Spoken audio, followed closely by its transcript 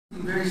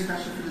something very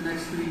special for the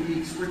next 3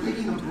 weeks. We're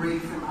taking a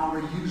break from our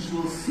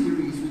usual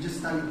series. We just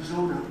studied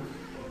Jonah.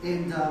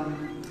 And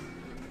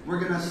we're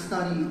going to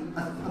study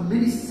a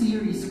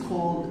mini-series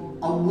called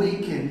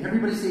Awaken.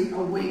 Everybody say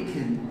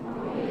Awaken.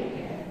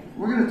 Awaken.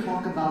 We're going to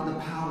talk about the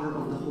power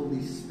of the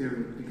Holy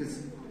Spirit.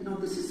 Because, you know,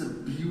 this is a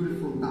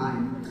beautiful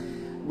time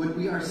when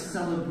we are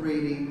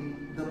celebrating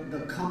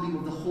the coming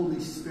of the Holy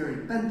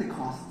Spirit,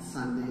 Pentecost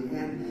Sunday.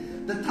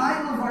 And the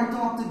title of our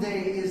talk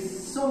today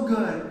is so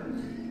good.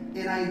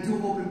 And I do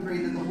hope and pray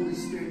that the Holy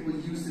Spirit will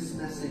use this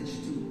message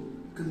to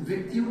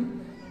convict you,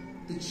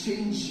 to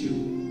change you,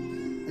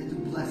 and to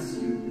bless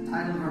you. The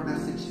title of our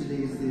message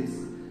today is this: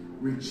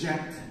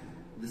 Reject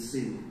the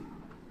Sin.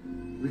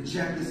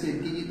 Reject the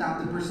sin. Can you tap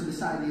the person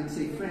beside you and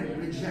say, friend,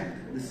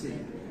 reject the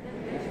sin.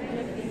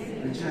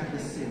 Reject the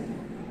sin.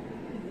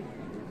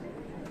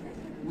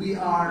 We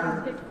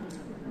are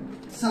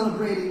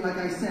celebrating, like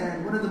I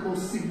said, one of the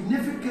most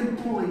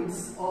significant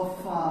points of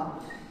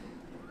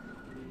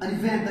an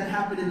event that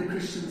happened in the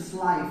Christian's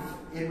life,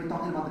 and we're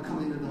talking about the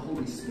coming of the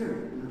Holy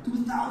Spirit.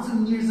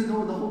 2,000 years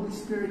ago, the Holy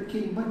Spirit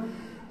came. But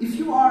if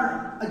you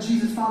are a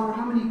Jesus follower,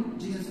 how many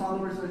Jesus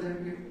followers are there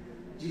here?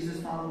 Jesus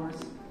followers?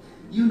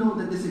 You know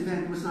that this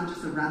event was not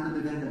just a random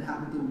event that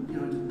happened to,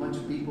 to a bunch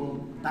of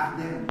people back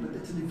then, but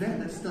it's an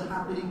event that's still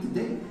happening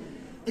today.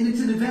 And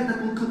it's an event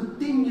that will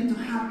continue to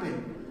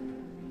happen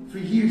for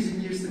years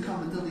and years to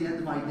come until the end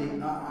of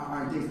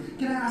our days.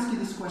 Can I ask you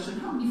this question?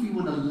 How many of you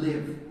want to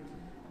live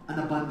an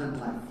abundant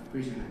life?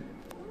 Raise your hand.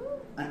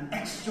 An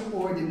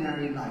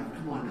extraordinary life.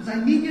 Come on. Because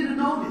I need you to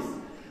notice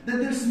that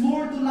there's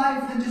more to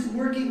life than just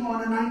working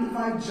on a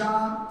 9-to-5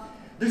 job.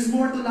 There's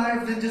more to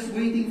life than just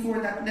waiting for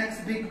that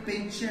next big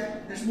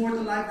paycheck. There's more to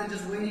life than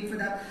just waiting for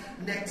that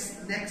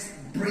next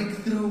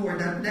breakthrough or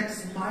that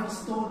next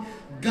milestone.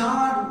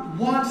 God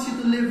wants you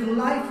to live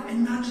life,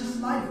 and not just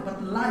life,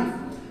 but life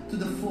to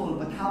the full.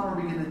 But how are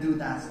we going to do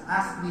that?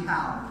 Ask me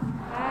how.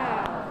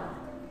 How?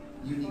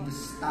 You need to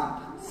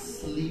stop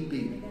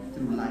sleeping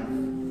through life.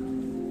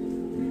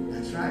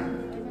 That's right.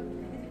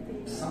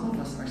 Some of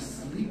us are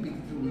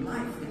sleeping through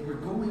life, and we're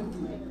going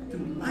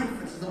through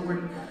life as though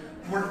we're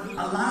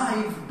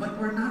alive, but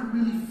we're not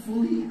really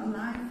fully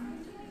alive.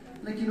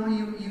 Like, you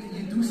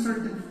do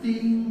certain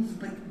things,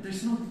 but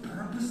there's no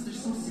purpose,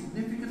 there's no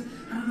significance.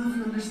 I don't know if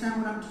you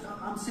understand what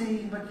I'm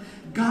saying, but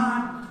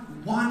God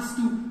wants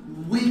to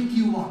wake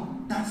you up.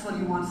 That's what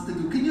He wants to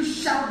do. Can you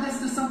shout this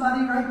to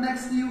somebody right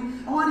next to you?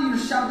 I want you to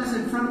shout this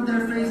in front of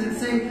their face and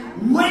say,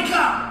 wake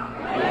up!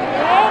 Wake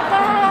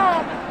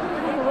up!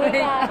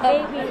 Wake up,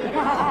 baby.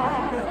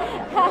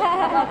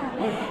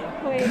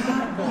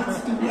 God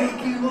wants to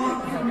wake you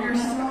up from your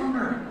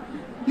slumber.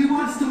 He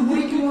wants to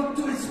wake you up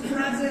to His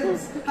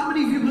presence. How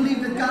many of you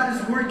believe that God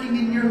is working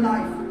in your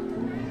life?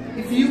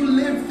 If you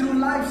live through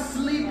life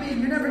sleeping,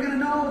 you're never going to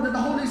know that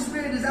the Holy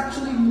Spirit is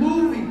actually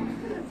moving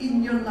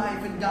in your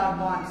life, and God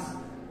wants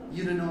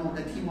you to know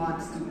that He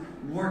wants to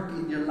work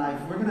in your life.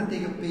 We're going to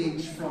take a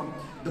page from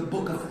the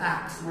book of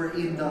Acts,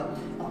 wherein the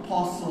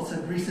apostles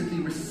had recently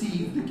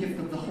received the gift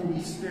of the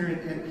Holy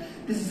Spirit. And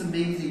this is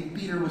amazing.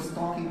 Peter was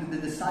talking to the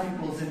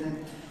disciples, and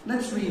then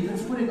let's read.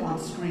 Let's put it on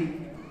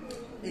screen.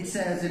 It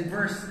says in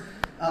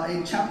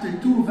chapter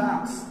 2 of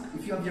Acts,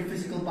 if you have your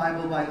physical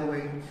Bible, by the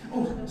way.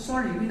 Oh,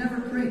 sorry, we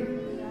never prayed.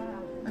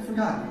 I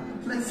forgot.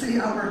 Let's say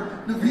our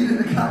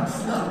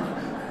Novena-to-Godslove.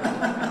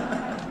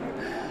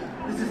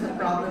 This is the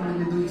problem when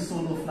you're doing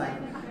solo flight.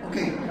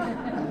 Okay,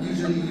 I'm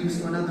usually used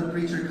to another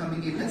preacher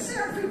coming in. Let's say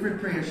our favorite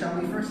prayer, shall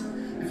we, first?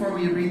 Before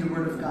we read the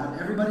Word of God.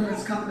 Everybody,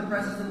 let's come in the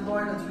presence of the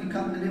Lord as we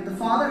come in the name of the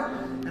Father,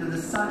 and of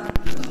the Son,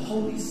 and of the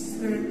Holy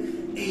Spirit.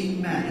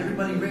 Amen.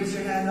 Everybody raise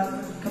your hand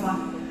up. Come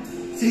on.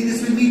 Say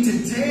this with me.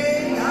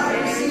 Today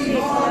I receive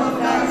all of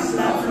God's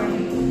love for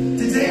me.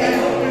 Today I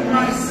open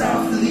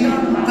myself to the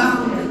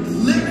unbounded,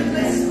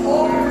 limitless,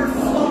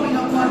 overflowing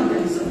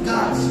abundance of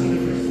God's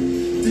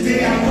universe.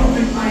 Today I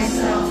open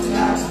myself to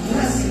God's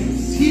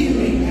blessings,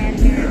 healing, and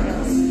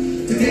miracles.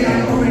 Today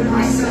I open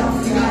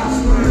myself to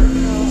God's word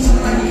so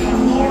that I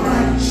become more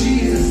like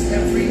Jesus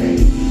every day.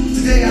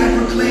 Today I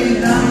proclaim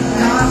that I am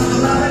God's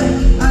beloved,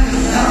 I am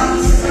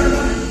God's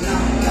servant, I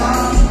am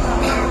God's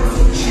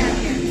powerful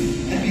champion.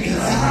 And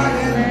because I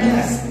am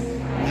blessed,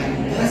 I am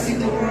blessing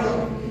the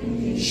world.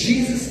 In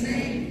Jesus'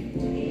 name,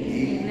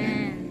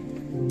 amen.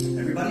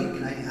 Everybody,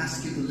 can I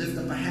ask you to lift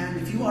up a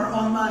hand? If you are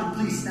online,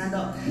 please stand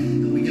up.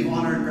 And we give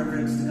honor and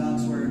reverence to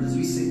God's word as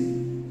we sing.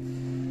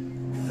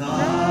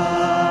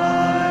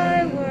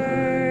 Thy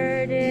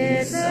word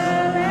is a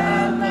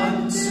lamp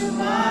unto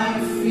my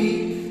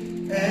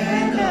feet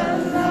and a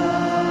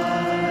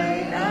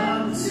light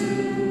unto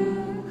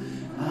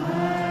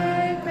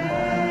my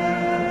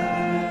path.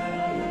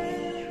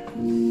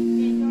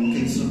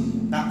 Okay, so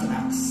back to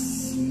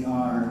Acts. We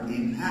are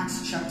in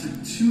Acts chapter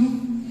 2,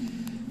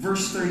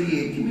 verse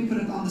 38. Can we put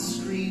it on the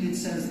screen? It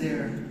says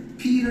there,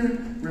 Peter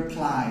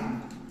replied,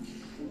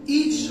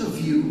 each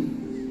of you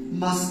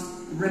must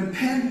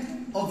repent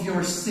of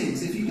your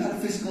sins. If you got a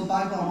physical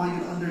Bible, I want you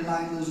to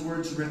underline those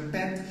words,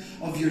 repent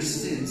of your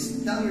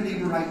sins. Tell your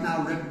neighbor right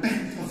now,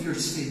 repent of your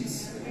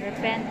sins.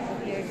 Repent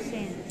of your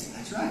sins.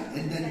 That's right.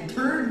 And then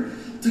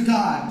turn to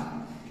God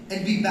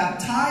and be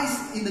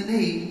baptized in the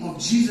name of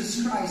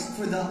Jesus Christ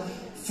for the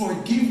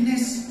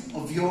forgiveness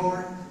of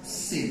your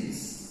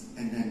sins.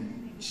 And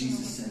then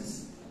Jesus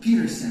says,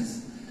 Peter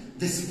says,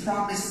 this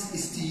promise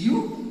is to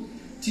you,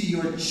 to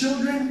your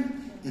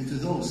children, and to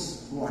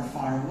those who are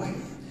far away,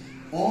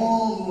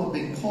 all who have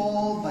been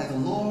called by the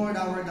Lord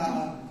our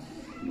God.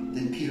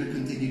 Then Peter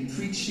continued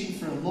preaching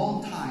for a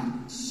long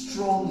time,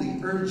 strongly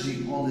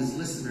urging all his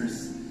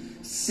listeners,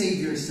 save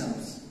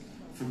yourselves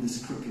from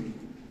this crooked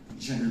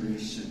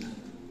generation.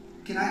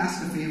 Can I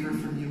ask a favor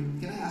from you?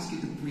 Can I ask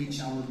you to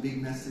preach our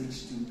big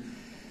message to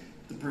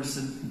the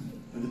person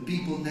or the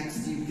people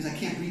next to you? Because I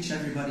can't reach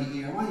everybody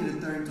here. I want you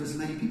to turn to as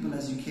many people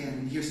as you can.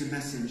 And here's the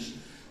message.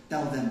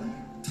 Tell them,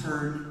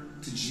 turn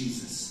to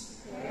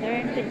Jesus.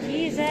 Turn to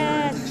Jesus.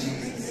 Turn to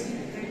Jesus.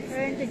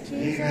 Turn to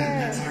Jesus. Amen.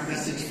 That's our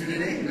message for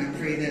today. And I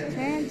pray that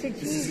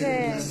this is going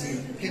to bless you.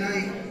 Can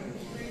I?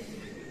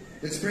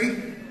 Let's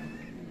pray.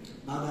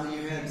 Bow down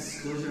your heads.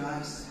 Close your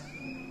eyes.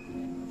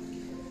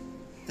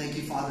 Thank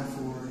you, Father,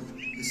 for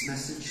this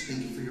message.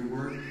 Thank you for your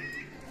word.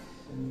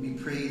 We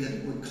pray that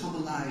it would come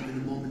alive in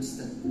the moments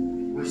that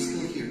we're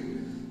still here,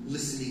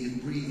 listening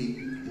and breathing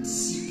and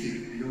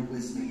seeking your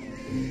wisdom.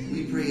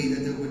 We pray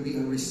that there would be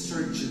a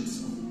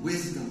resurgence of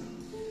wisdom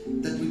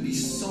that would be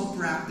so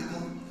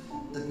practical,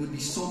 that would be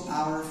so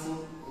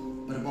powerful,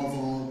 but above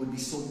all, would be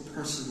so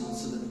personal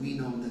so that we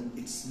know that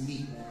it's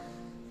me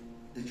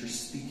that you're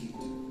speaking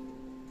to.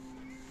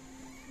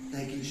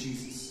 Thank you,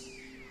 Jesus.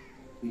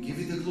 We give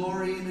you the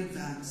glory in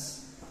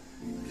advance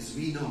because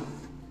we know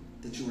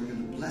that you are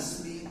going to bless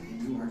me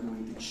and you are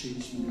going to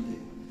change me today.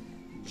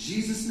 In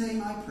Jesus'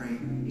 name I pray.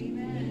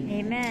 Amen.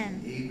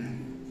 Amen. Amen.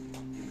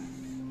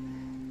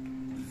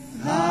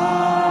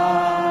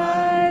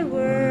 Thy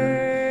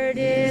word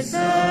is a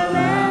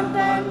lamp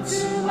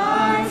unto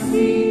my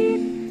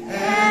feet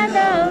and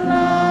a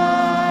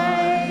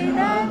light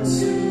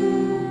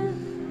unto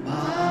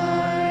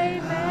my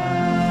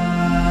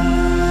path.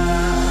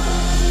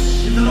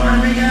 Give the Lord a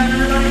big hand,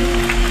 everybody.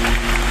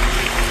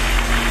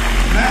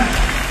 Amen.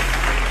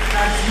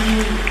 As you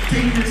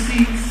take your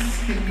seats,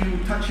 can you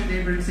touch your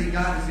neighbor and say,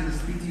 God is going to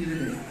speak to you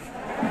today?